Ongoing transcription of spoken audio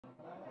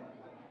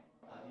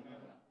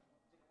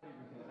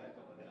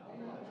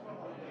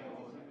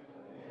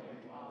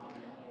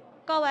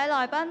各位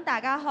來賓，大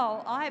家好，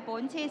我係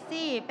本次司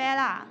儀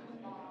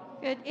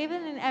Bella。Good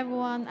evening,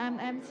 everyone. I'm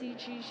MC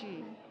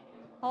Gigi.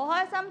 好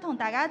開心同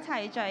大家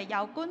齊聚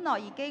由觀樂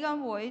兒基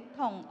金會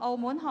同澳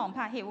門航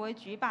拍協會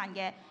主辦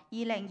嘅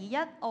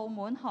2021澳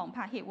門航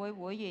拍協會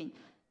會員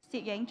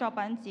攝影作品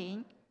展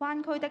《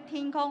灣區的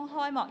天空》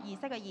開幕儀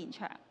式嘅現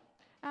場。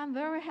I'm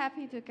very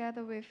happy to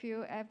gather with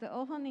you at the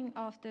opening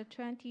of the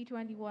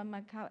 2021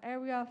 Macau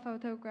Aerial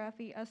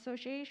Photography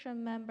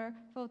Association Member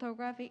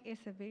Photography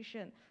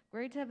Exhibition,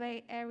 Greater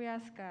Bay Area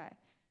Sky,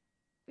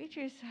 which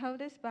is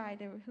hosted by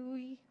the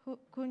Rui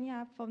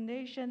Cunha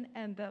Foundation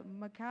and the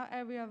Macau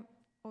Aerial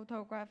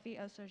Photography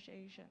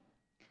Association.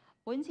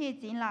 本次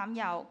展覽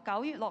由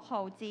9月6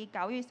號至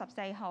9月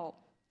14號，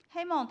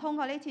希望通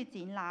過呢次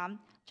展覽，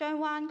將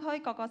灣區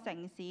各個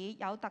城市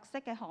有特色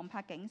嘅航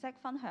拍景色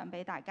分享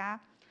俾大家。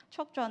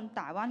促進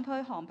大灣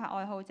區航拍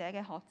愛好者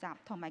嘅學習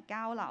同埋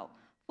交流，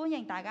歡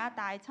迎大家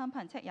帶親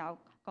朋戚友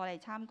過嚟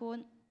參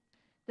觀。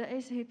The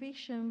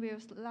exhibition will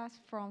last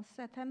from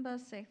September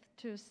 6th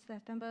to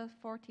September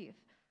 40th.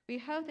 We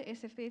hope to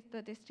exhibit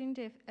the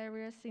distinctive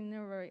area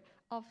scenery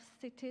of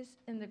cities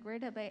in the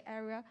Greater Bay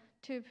Area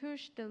to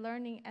push the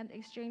learning and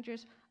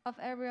exchanges of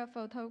aerial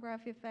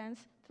photography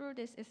fans through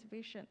this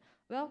exhibition.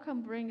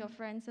 Welcome, bring your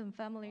friends and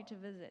family to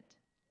visit.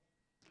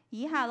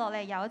 以下落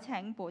嚟有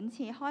請本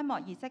次開幕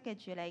儀式嘅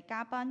助理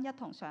嘉賓一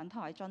同上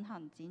台進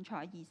行剪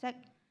彩儀式。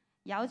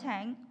有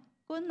請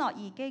觀樂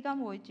兒基金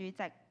會主席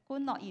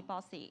觀樂兒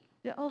博士。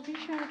The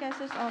official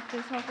guests of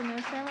this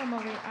opening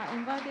ceremony are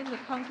invited to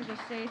come to the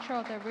stage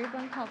of the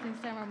ribbon cutting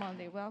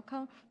ceremony.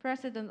 Welcome,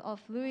 President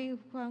of Rui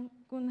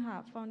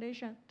Cunha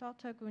Foundation,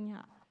 Dr.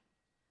 Cunha.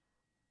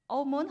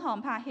 澳門航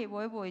拍協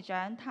會會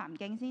長譚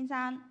敬先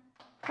生。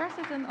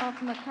President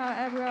of Macau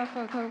Aerial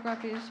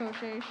Photography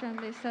Association,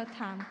 Mr.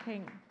 Tam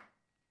King.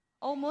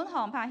 澳門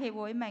航拍協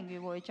會名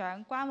譽會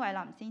長關偉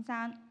林先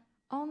生。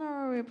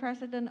Honorary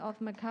President of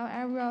Macau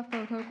Aerial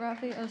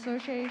Photography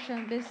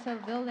Association, Mr.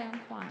 William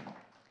Huang.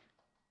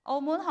 澳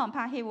門航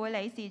拍協會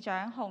理事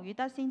長洪宇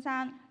德先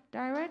生。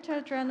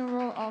Director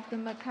General of the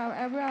Macau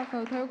Aerial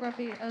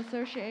Photography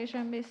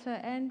Association,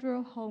 Mr.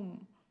 Andrew Hong.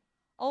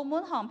 澳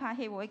門航拍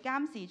協會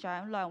監事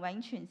長梁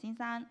永全先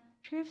生。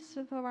Chief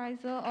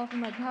Supervisor of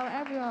Macau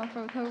Aerial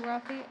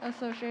Photography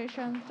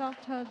Association,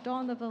 Dr.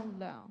 Donovan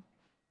Leung.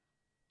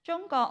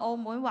 中國澳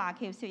門華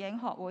僑攝影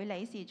學會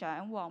理事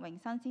長黃榮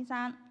新先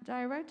生。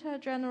Director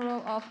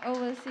General of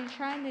Overseas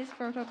Chinese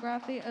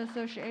Photography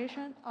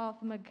Association of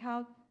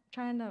Macau,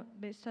 China,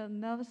 Mr.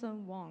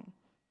 Nelson Wong.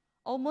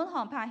 澳門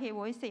航拍協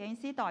會攝影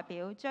師代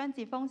表張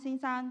志峰先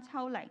生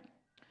秋玲。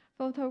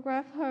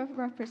Photographer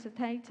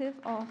representative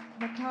of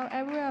Macau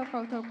Aerial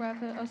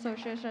Photography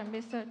Association,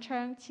 Mr.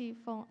 Chang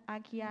Chi-feng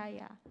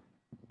Akiaya.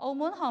 澳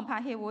門航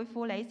拍協會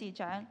副理事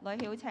長呂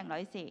曉晴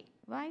女士。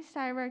Vice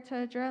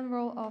Director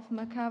General of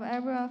Macau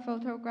Aerial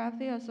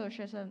Photography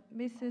Association,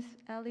 Mrs.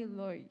 Ellie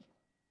Lui.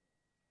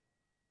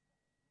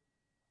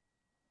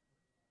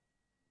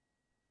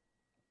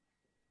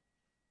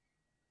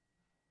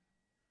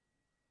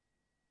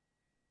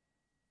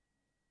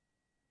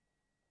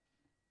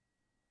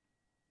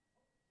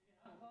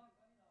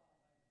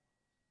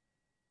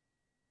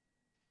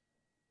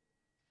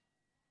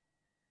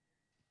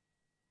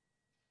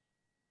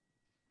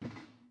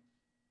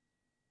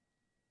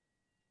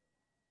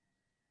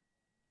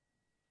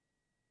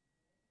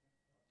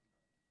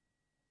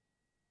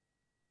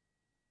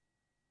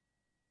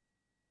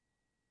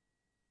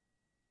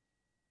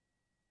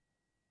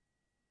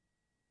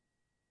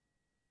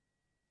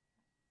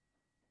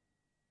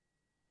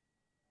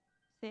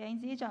 攝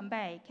影師準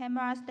備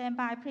 ，camera stand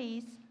by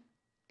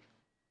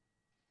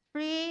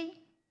please。3,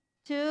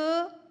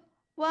 2,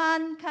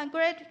 1,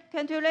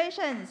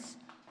 congratulations！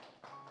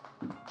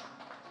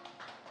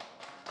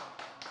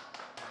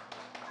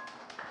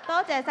 多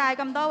謝晒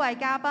咁多位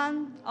嘉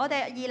賓，我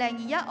哋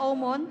2021澳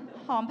門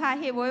航拍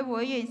協會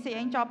會員攝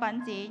影作品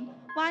展《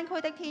灣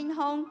區的天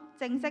空》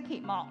正式揭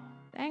幕。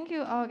Thank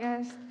you,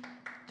 August.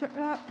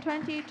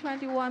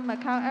 2021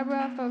 Macau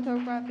Aerial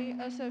Photography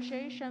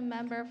Association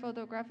Member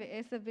Photography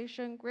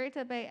Exhibition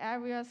Greater Bay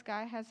Area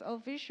Sky has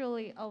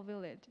officially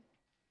unveiled.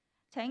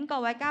 請各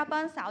位嘉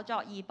賓稍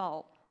作移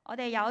步，我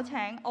哋有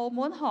請澳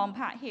門航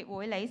拍協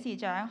會理事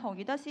長洪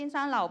宇德先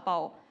生留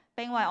步，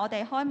並為我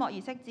哋開幕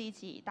儀式致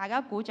辭，大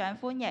家鼓掌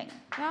歡迎。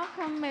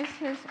Welcome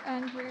Mrs.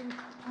 Andrew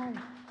Hong,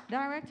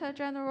 Director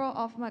General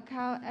of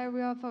Macau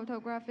Aerial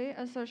Photography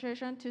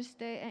Association, to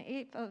stay and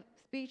give a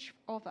speech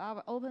of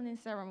our opening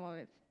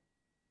ceremony.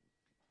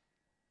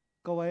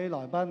 各位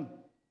來賓，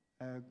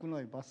觀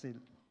樂兒博士，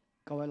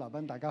各位來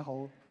賓大家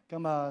好。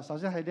咁首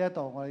先喺呢一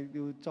度，我哋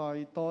要再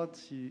一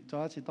次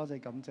多謝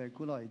感謝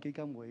觀樂兒基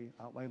金會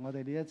為我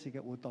哋呢一次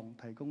嘅活動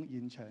提供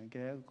現場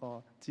嘅一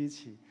個支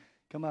持。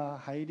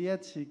喺呢一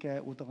次嘅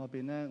活動入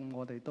邊呢，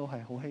我哋都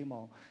係好希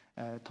望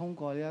通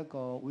過呢一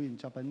個會員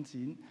作品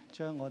展，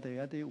將我哋一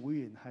啲會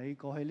員喺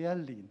過去呢一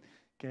年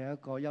嘅一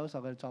個優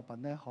秀嘅作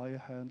品呢，可以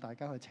向大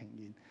家去呈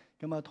現。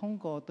通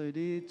過對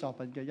啲作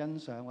品嘅欣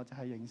賞或者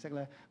係認識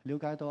咧，了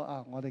解到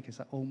我哋其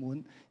實澳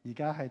門而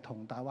家係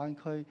同大灣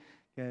區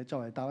作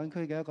為大灣區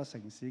嘅一個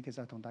城市，其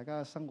實同大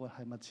家嘅生活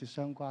係密切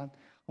相關。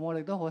咁我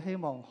哋都好希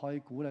望可以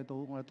鼓勵到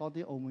我哋多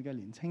啲澳門嘅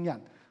年青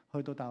人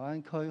去到大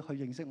灣區去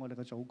認識我哋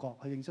嘅祖國，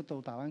去認識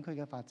到大灣區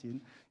嘅發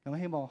展。咁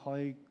希望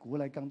可以鼓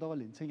勵更多嘅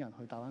年青人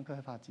去大灣區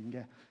去發展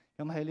嘅。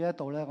咁喺呢一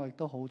度咧，我亦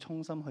都好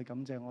衷心去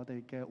感謝我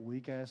哋嘅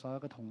會嘅所有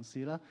嘅同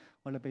事啦，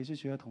我哋秘書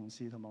處嘅同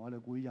事同埋我哋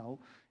會友。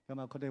咁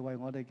啊，佢哋為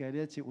我哋嘅呢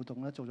一次活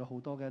動咧做咗好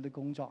多嘅一啲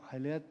工作。喺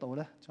呢一度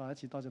咧，再一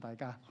次多謝大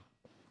家。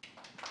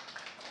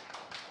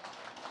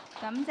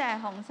感謝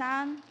洪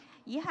生。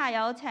以下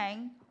有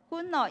請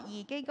官樂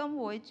兒基金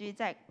會主席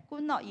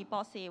官樂兒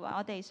博士為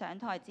我哋上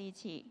台致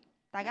辭，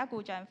大家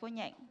鼓掌歡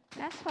迎。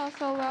Let's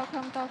also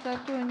welcome Dr.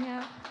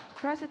 Cunha,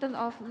 President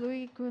of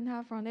Rui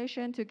Cunha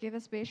Foundation, to give a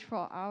speech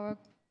for our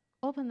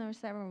opener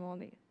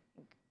ceremony.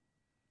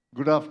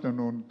 Good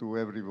afternoon to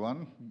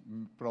everyone.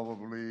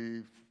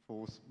 Probably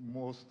for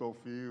most of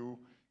you,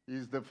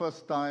 it's the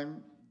first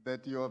time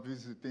that you are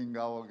visiting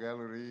our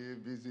gallery,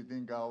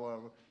 visiting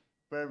our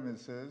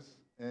premises,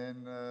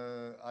 and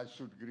I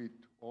should greet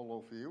all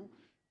of you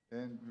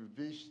and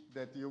wish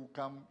that you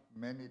come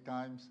many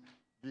times,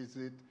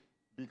 visit,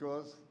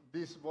 because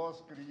this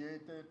was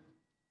created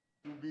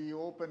to be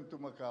open to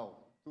Macau,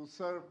 to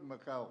serve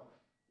Macau,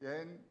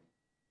 and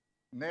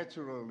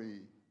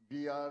naturally,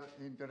 we are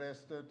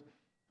interested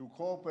to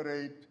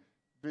cooperate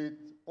with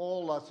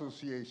all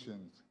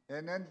associations.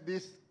 And in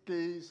this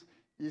case,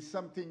 is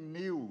something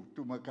new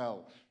to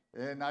Macau.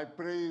 And I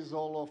praise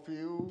all of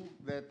you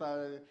that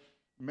are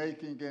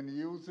making and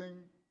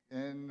using,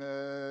 and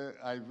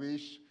I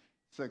wish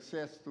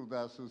success to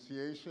the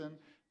association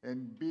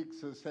and big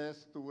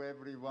success to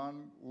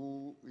everyone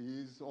who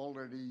is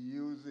already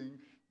using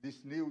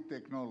this new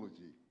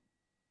technology.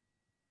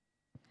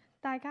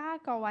 大家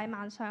各位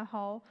晚上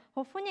好，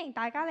好歡迎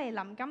大家嚟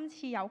臨今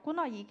次由官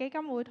樂兒基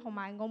金會同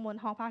埋澳門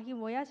航拍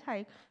協會一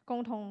齊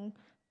共同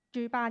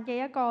主辦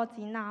嘅一個展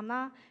覽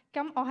啦。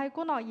咁我係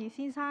官樂兒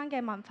先生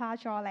嘅文化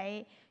助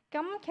理。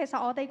咁其實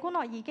我哋官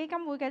樂兒基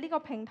金會嘅呢個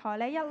平台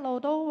咧，一路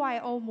都為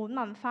澳門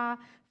文化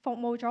服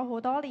務咗好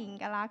多年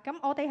㗎啦。咁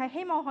我哋係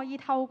希望可以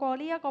透過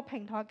呢一個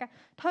平台嘅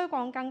推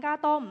廣更加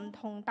多唔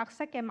同特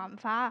色嘅文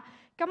化。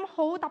咁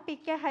好特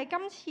別嘅係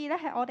今次咧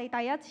係我哋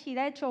第一次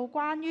咧做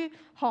關於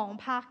航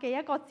拍嘅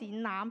一個展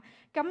覽。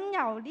咁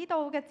由呢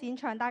度嘅展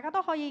場，大家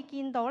都可以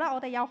見到咧，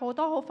我哋有好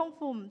多好豐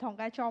富唔同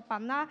嘅作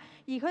品啦。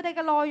而佢哋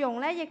嘅內容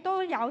咧，亦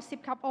都有涉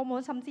及澳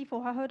門，甚至乎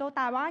係去到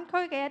大灣區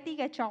嘅一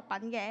啲嘅作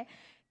品嘅。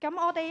咁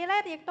我哋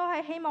咧亦都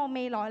係希望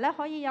未來咧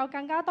可以有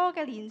更加多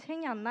嘅年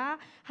青人啦，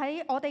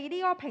喺我哋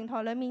呢個平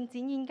台裏面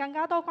展現更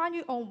加多關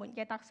於澳門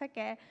嘅特色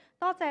嘅。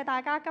多謝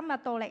大家今日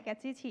到嚟嘅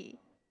支持，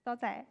多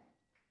謝。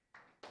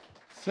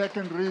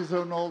Second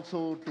reason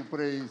also to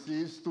praise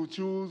is to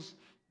choose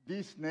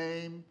this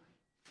name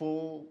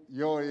for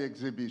your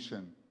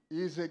exhibition.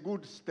 Is a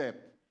good step.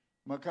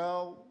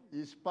 Macau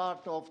is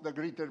part of the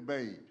Greater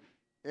Bay.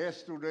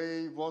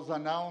 Yesterday was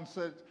announced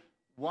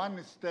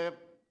one step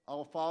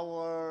of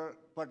our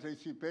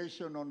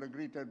participation on the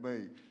Greater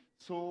Bay.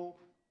 So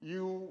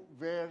you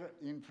were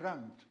in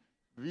front.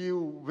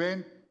 You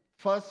went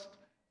first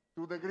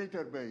to the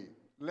Greater Bay.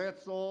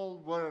 Let's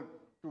all work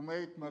to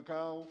make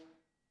Macau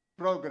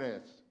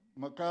progress.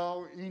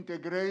 Macau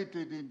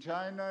integrated in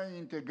China,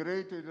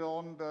 integrated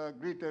on the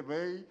Greater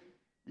Bay,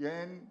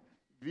 and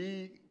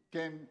we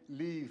can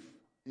live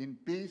in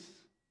peace,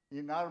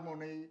 in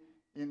harmony,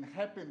 in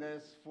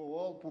happiness for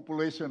all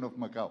population of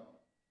Macau.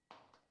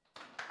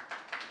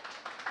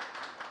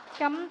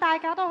 咁大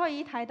家都可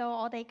以睇到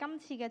我哋今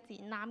次嘅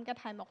展覽嘅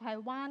題目係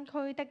灣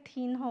區的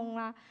天空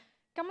啦。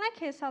咁咧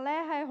其實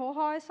咧係好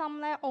開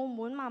心咧，澳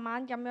門慢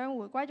慢咁樣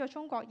回歸咗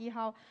中國以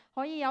後，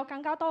可以有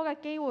更加多嘅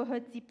機會去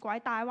接軌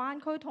大灣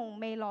區同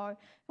未來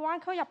灣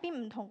區入邊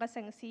唔同嘅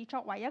城市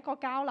作為一個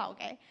交流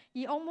嘅。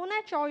而澳門咧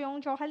再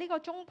用咗喺呢個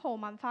中葡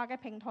文化嘅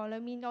平台裏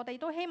面，我哋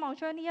都希望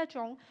將呢一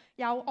種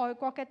有外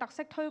國嘅特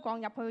色推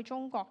廣入去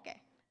中國嘅，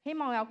希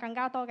望有更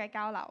加多嘅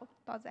交流。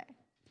多謝。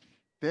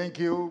Thank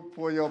you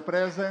for your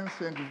presence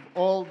and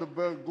all the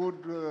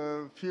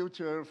good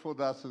future for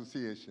the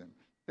association.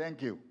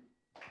 Thank you.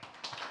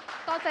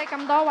 多謝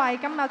咁多位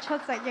今日出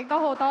席，亦都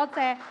好多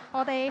謝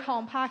我哋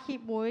航拍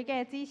協會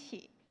嘅支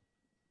持。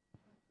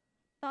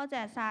多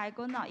謝晒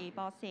官樂兒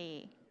博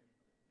士。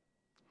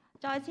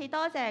再次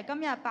多謝今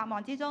日百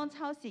忙之中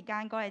抽時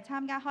間過嚟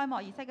參加開幕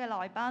儀式嘅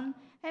來賓。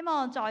希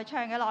望在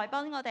場嘅來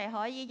賓我哋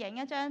可以影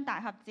一張大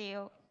合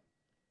照。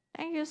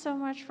Thank you so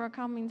much for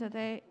coming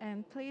today,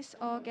 and please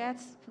all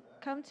guests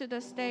come to the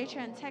stage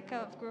and take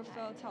a group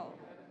photo.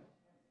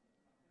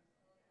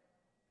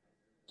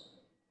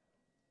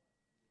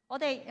 我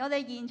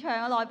哋現場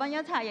嘅來賓一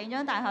齊影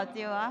張大合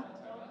照啊！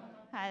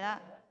係啦，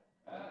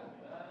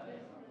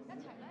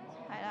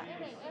係啦，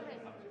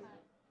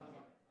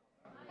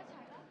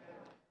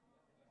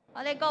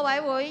我哋各位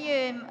會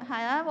員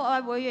係啦，各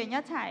位會員一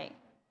齊。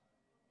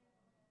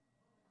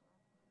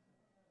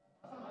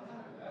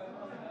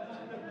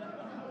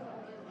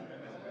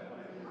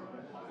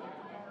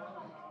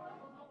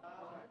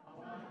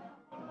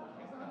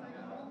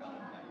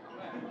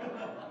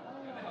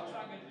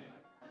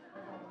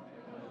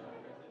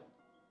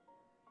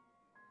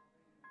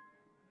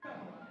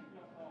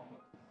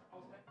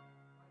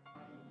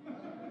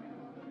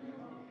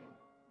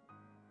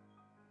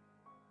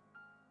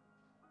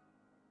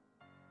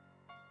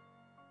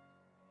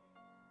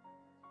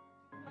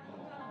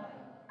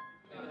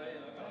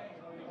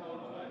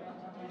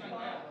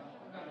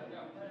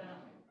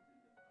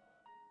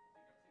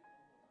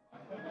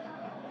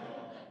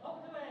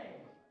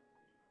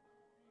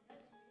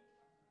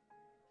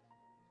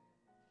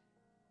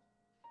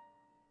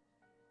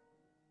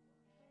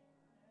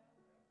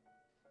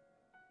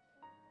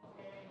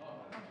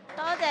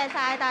謝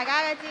晒大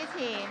家嘅支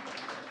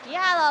持。以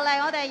下落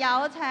嚟，我哋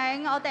有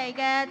請我哋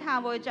嘅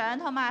譚會長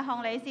同埋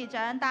洪理事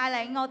長帶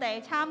領我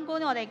哋參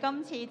觀我哋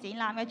今次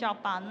展覽嘅作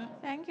品。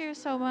 Thank you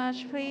so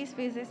much. Please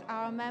visit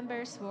our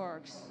members'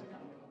 works.